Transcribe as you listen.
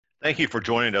Thank you for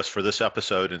joining us for this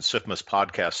episode in SIFMA's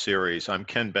podcast series. I'm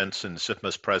Ken Benson,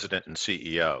 SIFMA's President and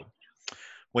CEO.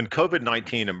 When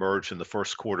COVID-19 emerged in the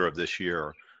first quarter of this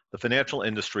year, the financial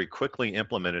industry quickly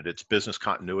implemented its business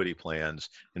continuity plans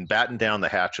and battened down the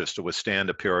hatches to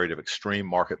withstand a period of extreme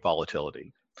market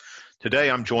volatility. Today,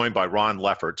 I'm joined by Ron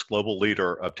Lefferts, Global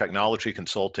Leader of Technology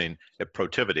Consulting at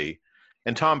Protiviti,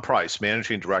 and Tom Price,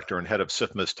 Managing Director and Head of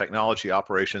SIFMA's Technology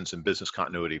Operations and Business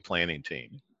Continuity Planning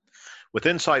team. With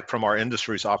insight from our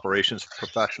industry's operations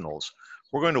professionals,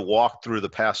 we're going to walk through the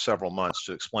past several months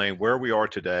to explain where we are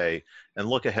today and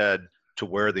look ahead to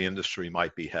where the industry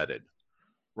might be headed.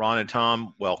 Ron and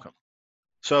Tom, welcome.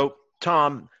 So,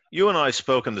 Tom, you and I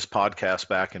spoke in this podcast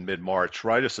back in mid-March,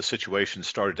 right as the situation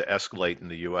started to escalate in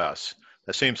the U.S.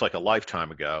 That seems like a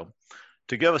lifetime ago.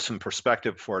 To give us some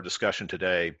perspective for our discussion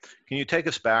today, can you take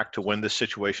us back to when this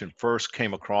situation first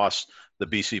came across the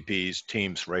BCP's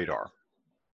team's radar?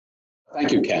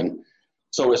 Thank you, Ken.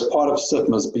 So as part of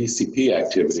SIFMA's BCP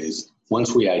activities,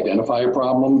 once we identify a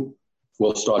problem,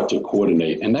 we'll start to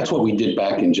coordinate. And that's what we did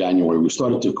back in January. We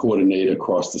started to coordinate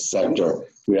across the sector.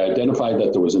 We identified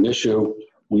that there was an issue.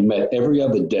 We met every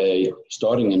other day,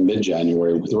 starting in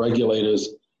mid-January, with regulators,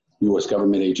 U.S.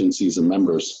 government agencies, and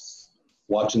members,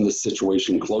 watching the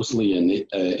situation closely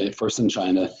first in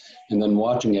China, and then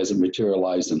watching as it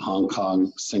materialized in Hong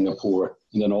Kong, Singapore,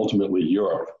 and then ultimately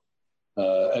Europe.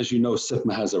 As you know,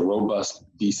 SIFMA has a robust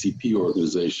BCP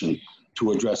organization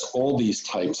to address all these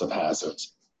types of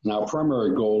hazards. And our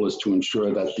primary goal is to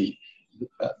ensure that the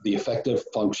effective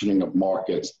functioning of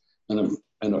markets and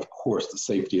of course the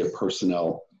safety of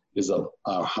personnel is of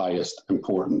our highest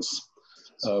importance.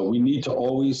 We need to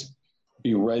always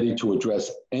be ready to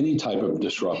address any type of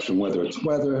disruption, whether it's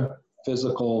weather,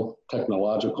 physical,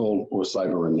 technological, or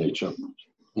cyber in nature.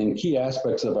 And key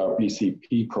aspects of our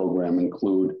BCP program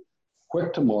include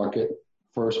quick to market,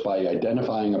 first by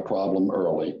identifying a problem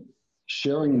early,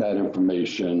 sharing that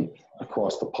information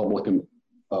across the public and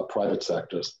private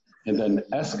sectors, and then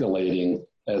escalating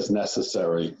as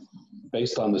necessary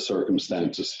based on the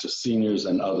circumstances to seniors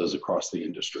and others across the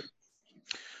industry.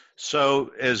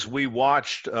 So as we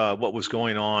watched what was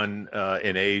going on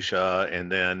in Asia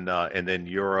and then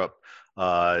Europe,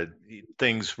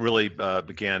 things really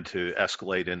began to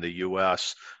escalate in the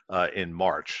U.S. In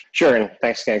March. Sure, and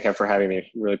thanks again, Ken, for having me.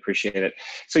 Really appreciate it.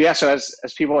 So as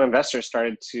people and investors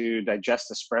started to digest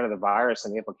the spread of the virus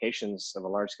and the implications of a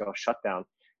large-scale shutdown,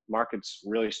 markets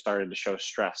really started to show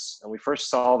stress. And we first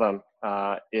saw them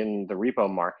in the repo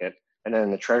market, and then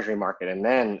in the treasury market, and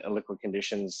then illiquid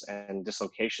conditions and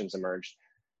dislocations emerged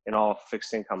in all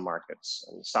fixed income markets.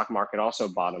 And the stock market also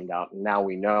bottomed out. And now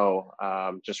we know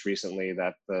just recently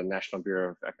that the National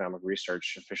Bureau of Economic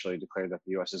Research officially declared that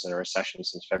the U.S. is in a recession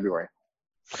since February.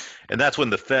 And that's when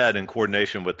the Fed, in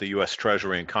coordination with the U.S.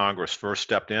 Treasury and Congress, first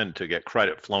stepped in to get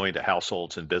credit flowing to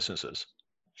households and businesses.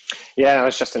 Yeah, it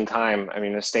was just in time. I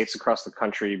mean, the states across the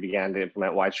country began to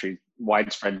implement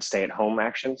widespread stay-at-home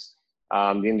actions.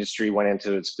 The industry went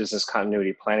into its business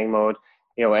continuity planning mode.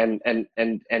 And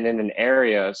in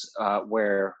areas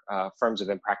where firms have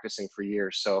been practicing for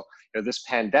years. So, this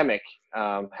pandemic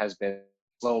has been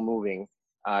slow moving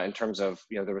in terms of,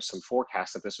 there was some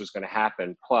forecast that this was going to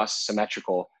happen, plus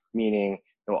symmetrical, meaning,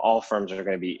 all firms are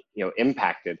going to be,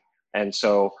 impacted. And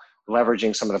so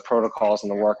leveraging some of the protocols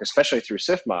and the work, especially through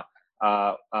SIFMA,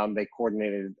 they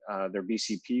coordinated their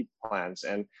BCP plans.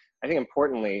 And I think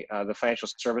importantly, the financial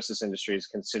services industry is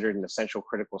considered an essential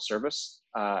critical service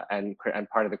and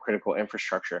part of the critical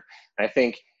infrastructure. And I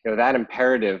think that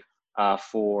imperative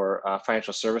for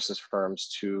financial services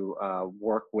firms to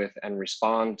work with and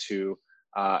respond to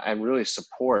and really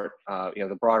support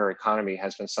the broader economy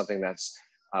has been something that's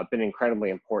been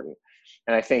incredibly important.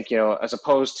 And I think as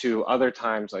opposed to other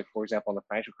times, like for example in the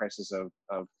financial crisis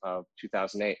of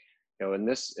 2008. In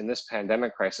this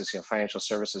pandemic crisis, financial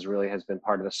services really has been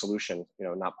part of the solution,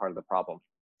 not part of the problem.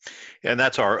 And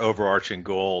that's our overarching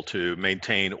goal, to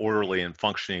maintain orderly and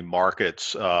functioning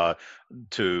markets to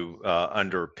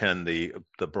underpin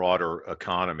the broader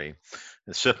economy.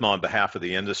 And SIFMA, on behalf of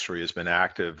the industry, has been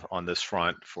active on this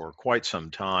front for quite some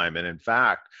time. And in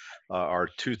fact, our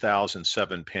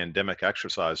 2007 pandemic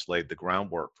exercise laid the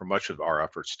groundwork for much of our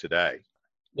efforts today.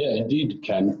 Yeah, indeed,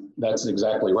 Ken. That's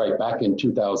exactly right. Back in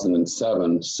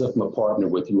 2007, SIFMA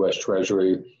partnered with U.S.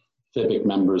 Treasury, FIBIC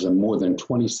members, and more than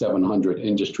 2,700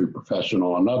 industry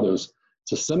professionals and others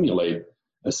to simulate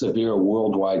a severe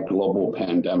worldwide global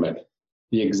pandemic,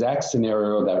 the exact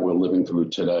scenario that we're living through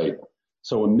today.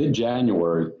 So in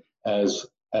mid-January, as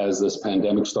this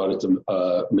pandemic started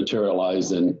to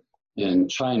materialize in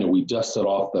China, we dusted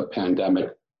off the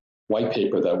pandemic white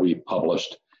paper that we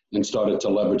published. and started to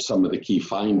leverage some of the key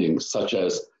findings, such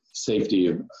as safety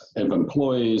of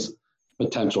employees,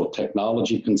 potential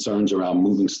technology concerns around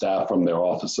moving staff from their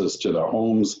offices to their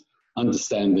homes,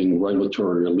 understanding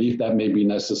regulatory relief that may be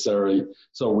necessary.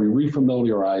 So we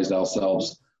refamiliarized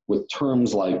ourselves with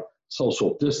terms like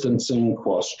social distancing,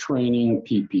 cross-training,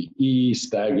 PPE,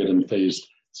 staggered and phased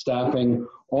staffing,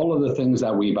 all of the things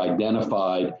that we've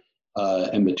identified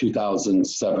in the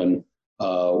 2007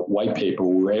 white paper,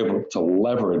 we were able to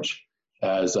leverage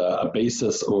as a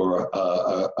basis or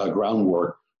a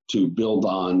groundwork to build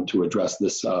on to address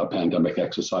this pandemic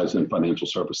exercise in financial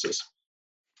services.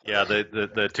 Yeah,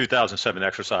 the 2007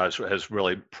 exercise has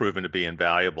really proven to be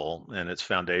invaluable, and its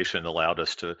foundation allowed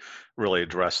us to really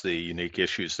address the unique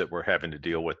issues that we're having to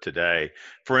deal with today.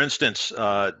 For instance,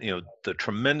 the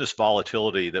tremendous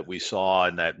volatility that we saw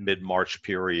in that mid-March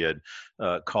period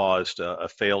caused a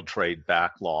failed trade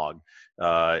backlog,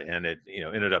 and it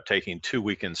ended up taking 2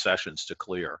 weekend sessions to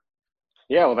clear.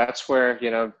 Yeah, well, that's where,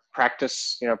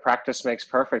 practice makes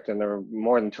perfect. And there were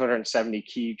more than 270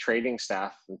 key trading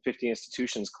staff and 50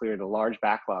 institutions cleared a large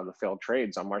backlog of failed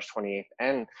trades on March 28th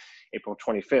and April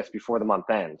 25th before the month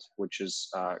end, which is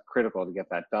critical to get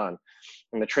that done.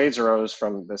 And the trades arose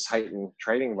from this heightened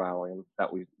trading volume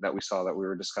that we saw that we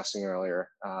were discussing earlier,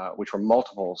 which were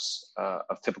multiples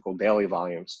of typical daily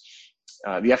volumes.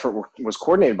 The effort was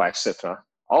coordinated by SIFMA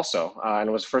also, and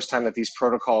it was the first time that these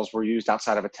protocols were used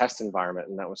outside of a test environment,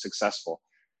 and that was successful.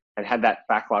 And had that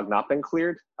backlog not been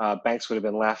cleared, banks would have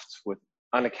been left with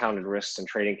unaccounted risks and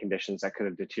trading conditions that could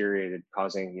have deteriorated,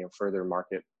 causing further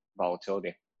market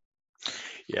volatility.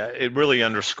 Yeah, it really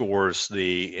underscores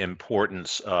the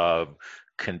importance of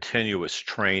continuous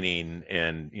training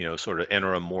in sort of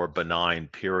interim, more benign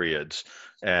periods,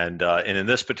 and in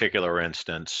this particular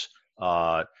instance,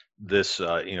 this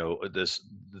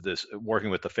working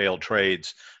with the failed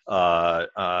trades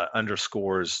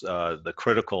underscores the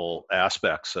critical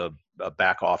aspects of a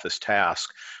back office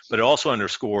task, but it also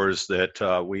underscores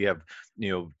that we have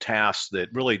tasks that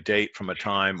really date from a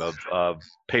time of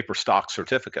paper stock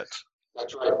certificates.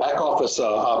 That's right. Back office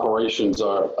operations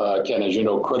are, Ken, as you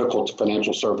know, critical to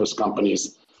financial service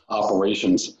companies'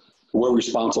 operations. We're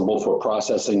responsible for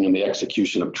processing and the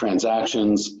execution of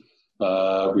transactions,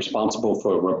 responsible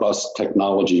for robust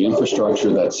technology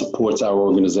infrastructure that supports our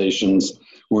organizations.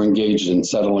 We're engaged in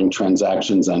settling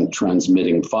transactions and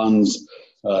transmitting funds,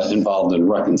 involved in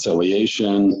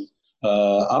reconciliation.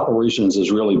 Operations is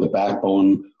really the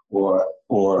backbone,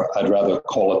 or I'd rather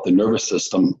call it the nervous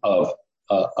system of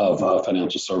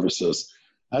financial services.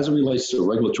 As it relates to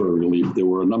regulatory relief, there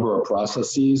were a number of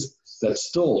processes that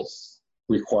still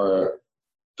require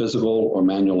physical or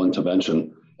manual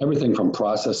intervention. Everything from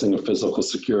processing of physical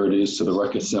securities to the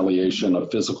reconciliation of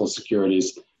physical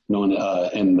securities known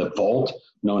in the vault,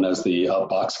 known as the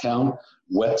box count,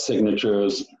 wet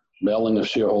signatures, mailing of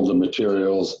shareholder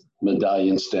materials,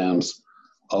 medallion stamps,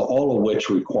 all of which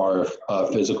require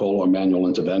physical or manual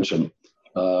intervention.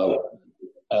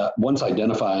 Once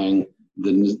identifying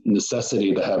the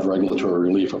necessity to have regulatory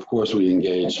relief, of course, we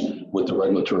engage with the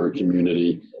regulatory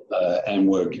community and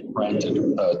were granted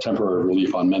temporary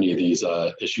relief on many of these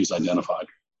issues identified.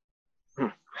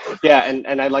 Yeah,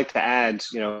 and I'd like to add,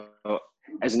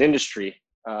 as an industry,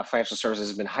 financial services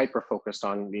has been hyper-focused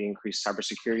on the increased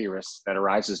cybersecurity risks that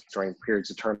arises during periods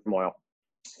of turmoil.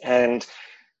 And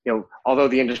although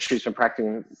the industry has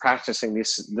been practicing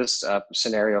this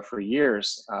scenario for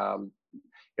years,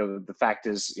 the fact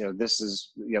is, this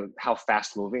is how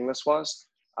fast-moving this was,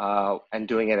 and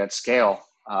doing it at scale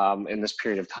in this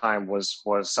period of time was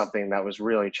something that was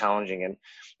really challenging. And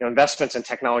investments in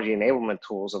technology enablement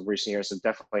tools of recent years have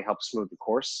definitely helped smooth the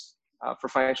course for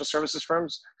financial services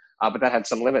firms, but that had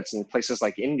some limits. In places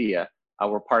like India,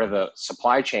 where part of the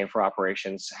supply chain for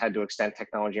operations had to extend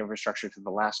technology infrastructure to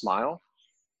the last mile,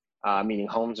 meaning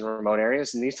homes in remote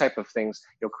areas, and these type of things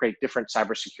create different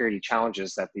cybersecurity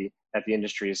challenges that the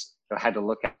industries had to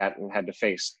look at and had to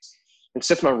face. And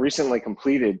SIFMA recently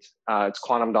completed its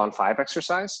Quantum Dawn 5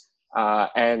 exercise,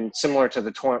 and similar to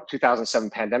the 2007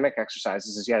 pandemic exercise,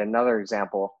 this is yet another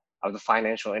example of the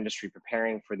financial industry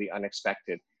preparing for the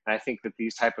unexpected. And I think that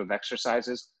these type of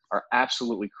exercises are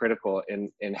absolutely critical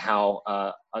in how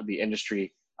the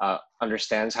industry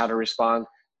understands how to respond,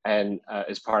 and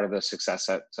is part of the success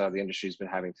that the industry has been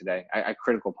having today. A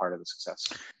critical part of the success.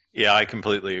 Yeah, I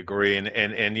completely agree, and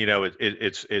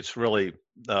it's really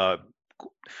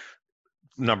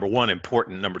number one,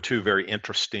 important. Number two, very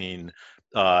interesting.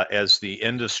 As the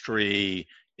industry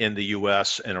in the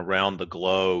U.S. and around the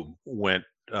globe went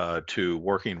to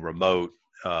working remote,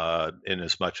 in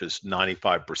as much as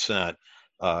 95%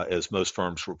 as most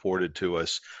firms reported to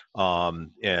us.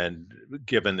 And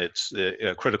given its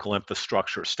critical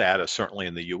infrastructure status, certainly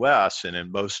in the U.S. and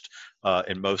in most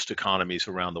economies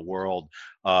around the world,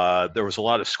 there was a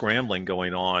lot of scrambling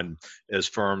going on as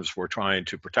firms were trying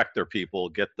to protect their people,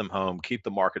 get them home, keep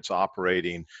the markets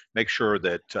operating, make sure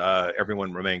that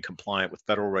everyone remained compliant with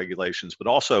federal regulations, but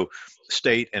also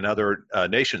state and other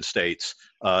nation states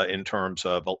in terms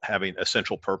of having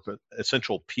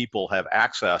essential people have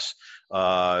access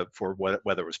for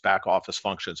whether it was back office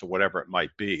functions or whatever it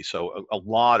might be. So a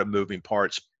lot of moving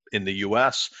parts in the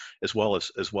U.S. as well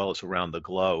as around the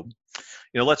globe.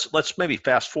 Let's maybe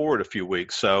fast forward a few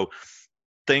weeks. So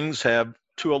things have,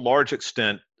 to a large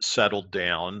extent, settled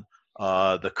down.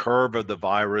 The curve of the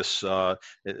virus,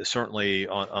 certainly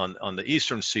on the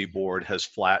eastern seaboard, has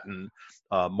flattened.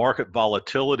 Market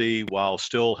volatility, while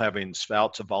still having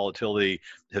spouts of volatility,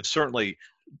 have certainly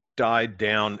died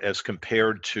down as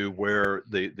compared to where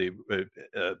the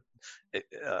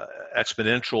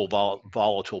exponential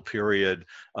volatile period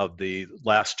of the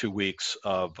last 2 weeks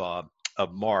of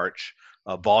March.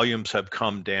 Volumes have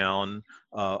come down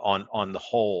on the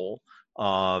whole,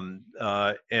 and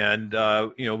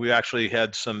we actually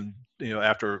had some,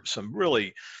 after some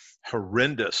really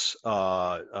horrendous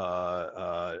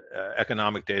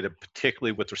economic data,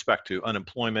 particularly with respect to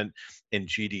unemployment and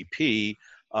GDP,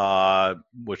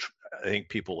 which I think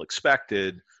people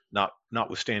expected,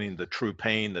 notwithstanding the true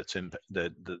pain that's in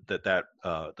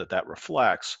that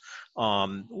reflects.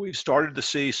 We've started to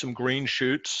see some green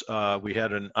shoots. We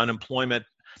had an unemployment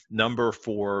number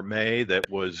for May that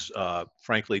was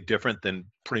frankly different than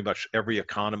pretty much every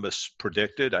economist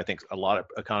predicted. I think a lot of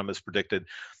economists predicted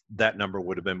that number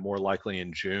would have been more likely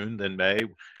in June than May.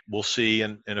 We'll see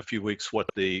in a few weeks what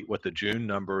the June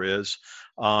number is.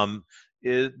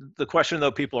 The question,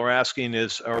 though, people are asking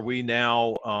is, are we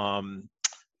now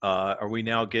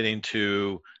getting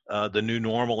to the new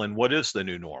normal, and what is the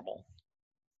new normal?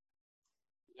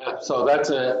 Yeah, so that's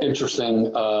an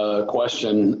interesting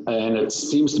question, and it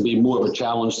seems to be more of a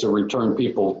challenge to return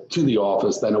people to the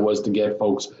office than it was to get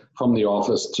folks from the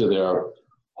office to their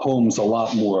homes. A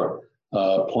lot more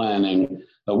planning.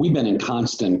 We've been in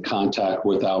constant contact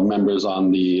with our members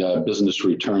on the business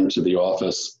return to the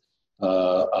office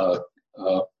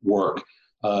work.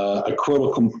 A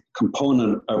critical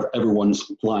component of everyone's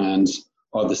plans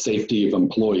are the safety of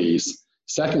employees.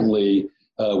 Secondly,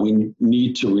 we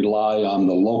need to rely on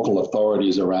the local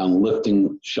authorities around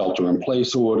lifting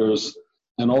shelter-in-place orders,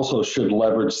 and also should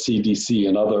leverage CDC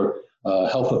and other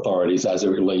health authorities as it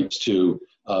relates to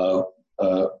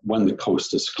when the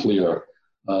coast is clear.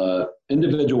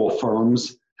 Individual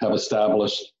firms have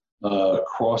established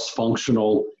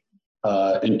cross-functional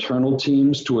internal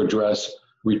teams to address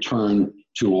return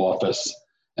to office.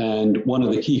 And one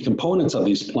of the key components of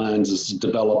these plans is to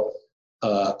develop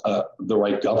the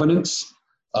right governance,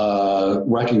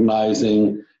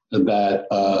 recognizing that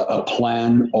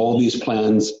all these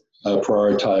plans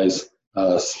prioritize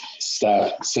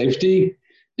staff safety,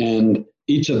 and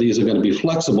each of these are going to be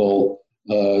flexible,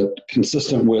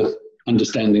 consistent with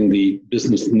understanding the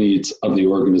business needs of the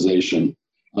organization.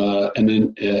 And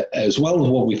then as well as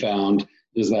what we found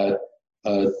is that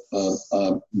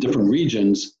different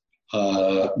regions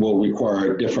will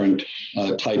require different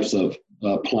types of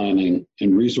planning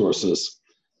and resources.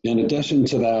 In addition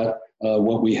to that,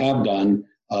 what we have done,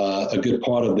 a good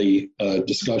part of the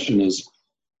discussion is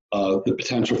the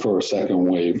potential for a second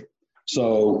wave.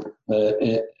 So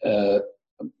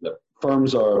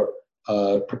firms are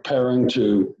preparing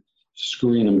to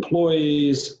screen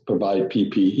employees, provide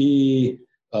PPE,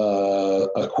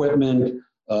 equipment,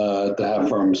 to have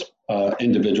firms,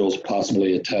 individuals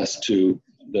possibly attest to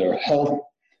their health.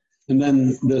 And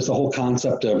then there's the whole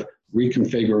concept of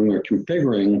reconfiguring or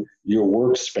configuring your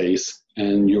workspace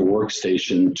and your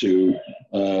workstation to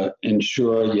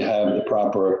ensure you have the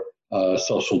proper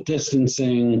social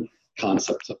distancing,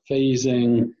 concepts of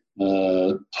phasing,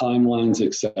 timelines,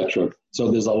 etc. So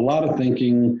there's a lot of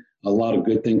thinking, a lot of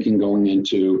good thinking going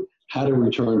into how to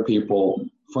return people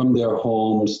from their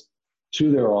homes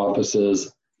to their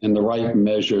offices in the right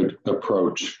measured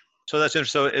approach. So that's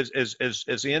interesting. So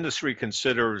as the industry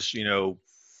considers,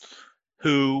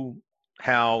 who,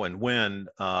 how, and when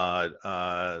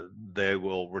they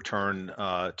will return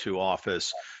to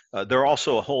office, there are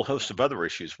also a whole host of other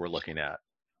issues we're looking at.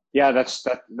 Yeah, that's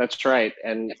right.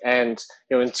 And in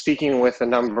speaking with a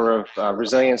number of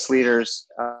resilience leaders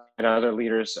and other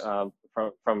leaders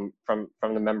from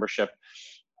the membership,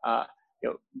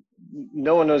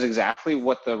 no one knows exactly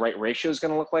what the right ratio is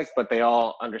going to look like, but they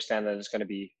all understand that it's going to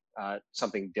be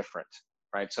something different,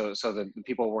 right? So the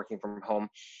people working from home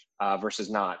versus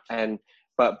not. And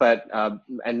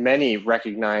and many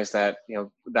recognize that,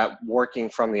 that working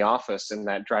from the office and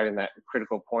that driving that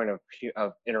critical point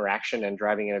of interaction and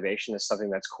driving innovation is something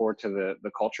that's core to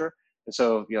the culture. And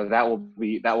so, that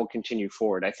will continue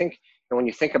forward. I think when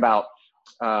you think about,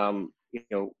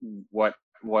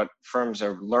 what firms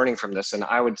are learning from this, and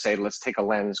I would say let's take a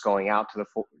lens going out to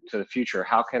the future.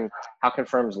 How can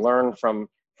firms learn from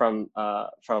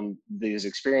these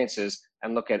experiences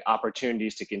and look at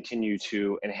opportunities to continue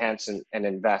to enhance and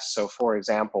invest? So, for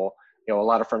example, a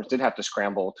lot of firms did have to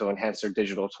scramble to enhance their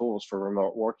digital tools for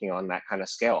remote working on that kind of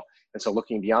scale. And so,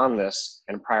 looking beyond this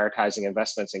and prioritizing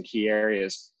investments in key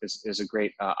areas is a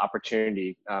great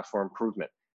opportunity for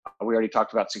improvement. We already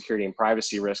talked about security and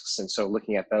privacy risks, and so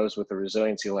looking at those with the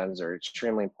resiliency lens are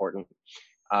extremely important,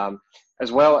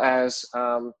 as well as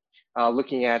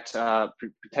looking at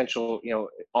potential,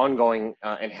 ongoing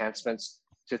enhancements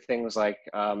to things like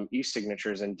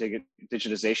e-signatures and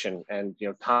digitization. And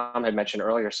Tom had mentioned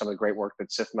earlier some of the great work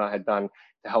that SIFMA had done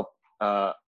to help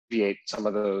alleviate some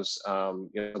of those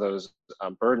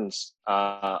burdens,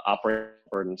 operating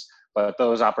burdens. But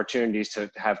those opportunities to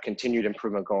have continued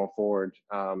improvement going forward,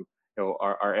 are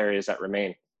areas that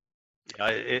remain.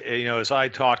 As I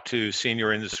talk to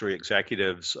senior industry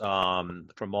executives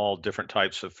from all different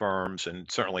types of firms, and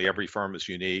certainly every firm is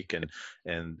unique, and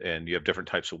you have different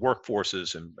types of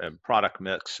workforces and product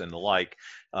mix and the like,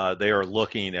 they are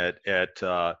looking at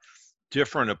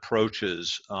different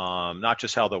approaches, not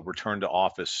just how they'll return to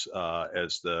office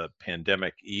as the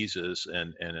pandemic eases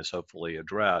and is hopefully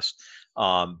addressed,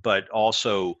 but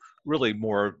also really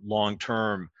more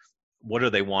long-term. What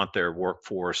do they want their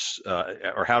workforce,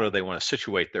 or how do they want to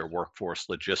situate their workforce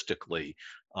logistically?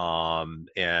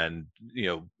 And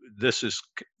this is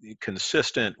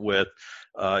consistent with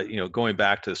going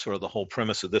back to sort of the whole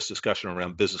premise of this discussion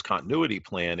around business continuity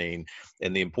planning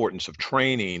and the importance of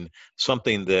training.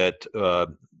 Something that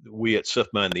we at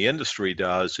SIFMA and the industry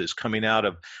does is coming out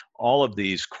of all of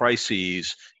these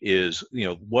crises is,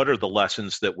 what are the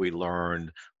lessons that we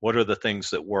learned? What are the things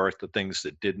that worked, the things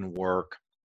that didn't work?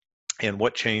 And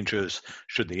what changes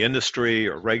should the industry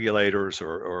or regulators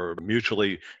or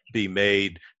mutually be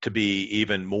made to be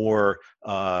even more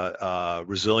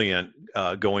resilient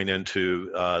going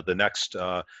into the next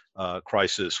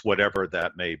crisis, whatever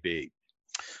that may be.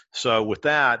 So with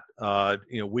that,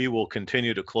 we will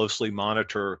continue to closely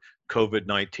monitor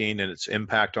COVID-19 and its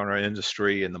impact on our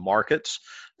industry and the markets.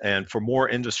 And for more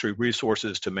industry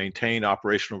resources to maintain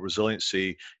operational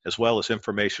resiliency, as well as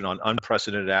information on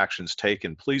unprecedented actions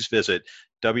taken, please visit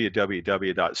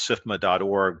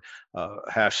www.sifma.org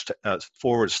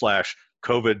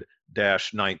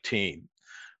 /COVID-19.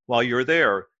 While you're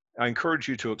there, I encourage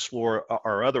you to explore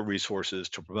our other resources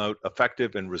to promote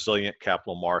effective and resilient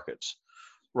capital markets.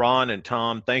 Ron and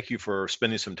Tom, thank you for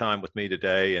spending some time with me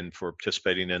today and for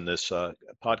participating in this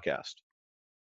podcast.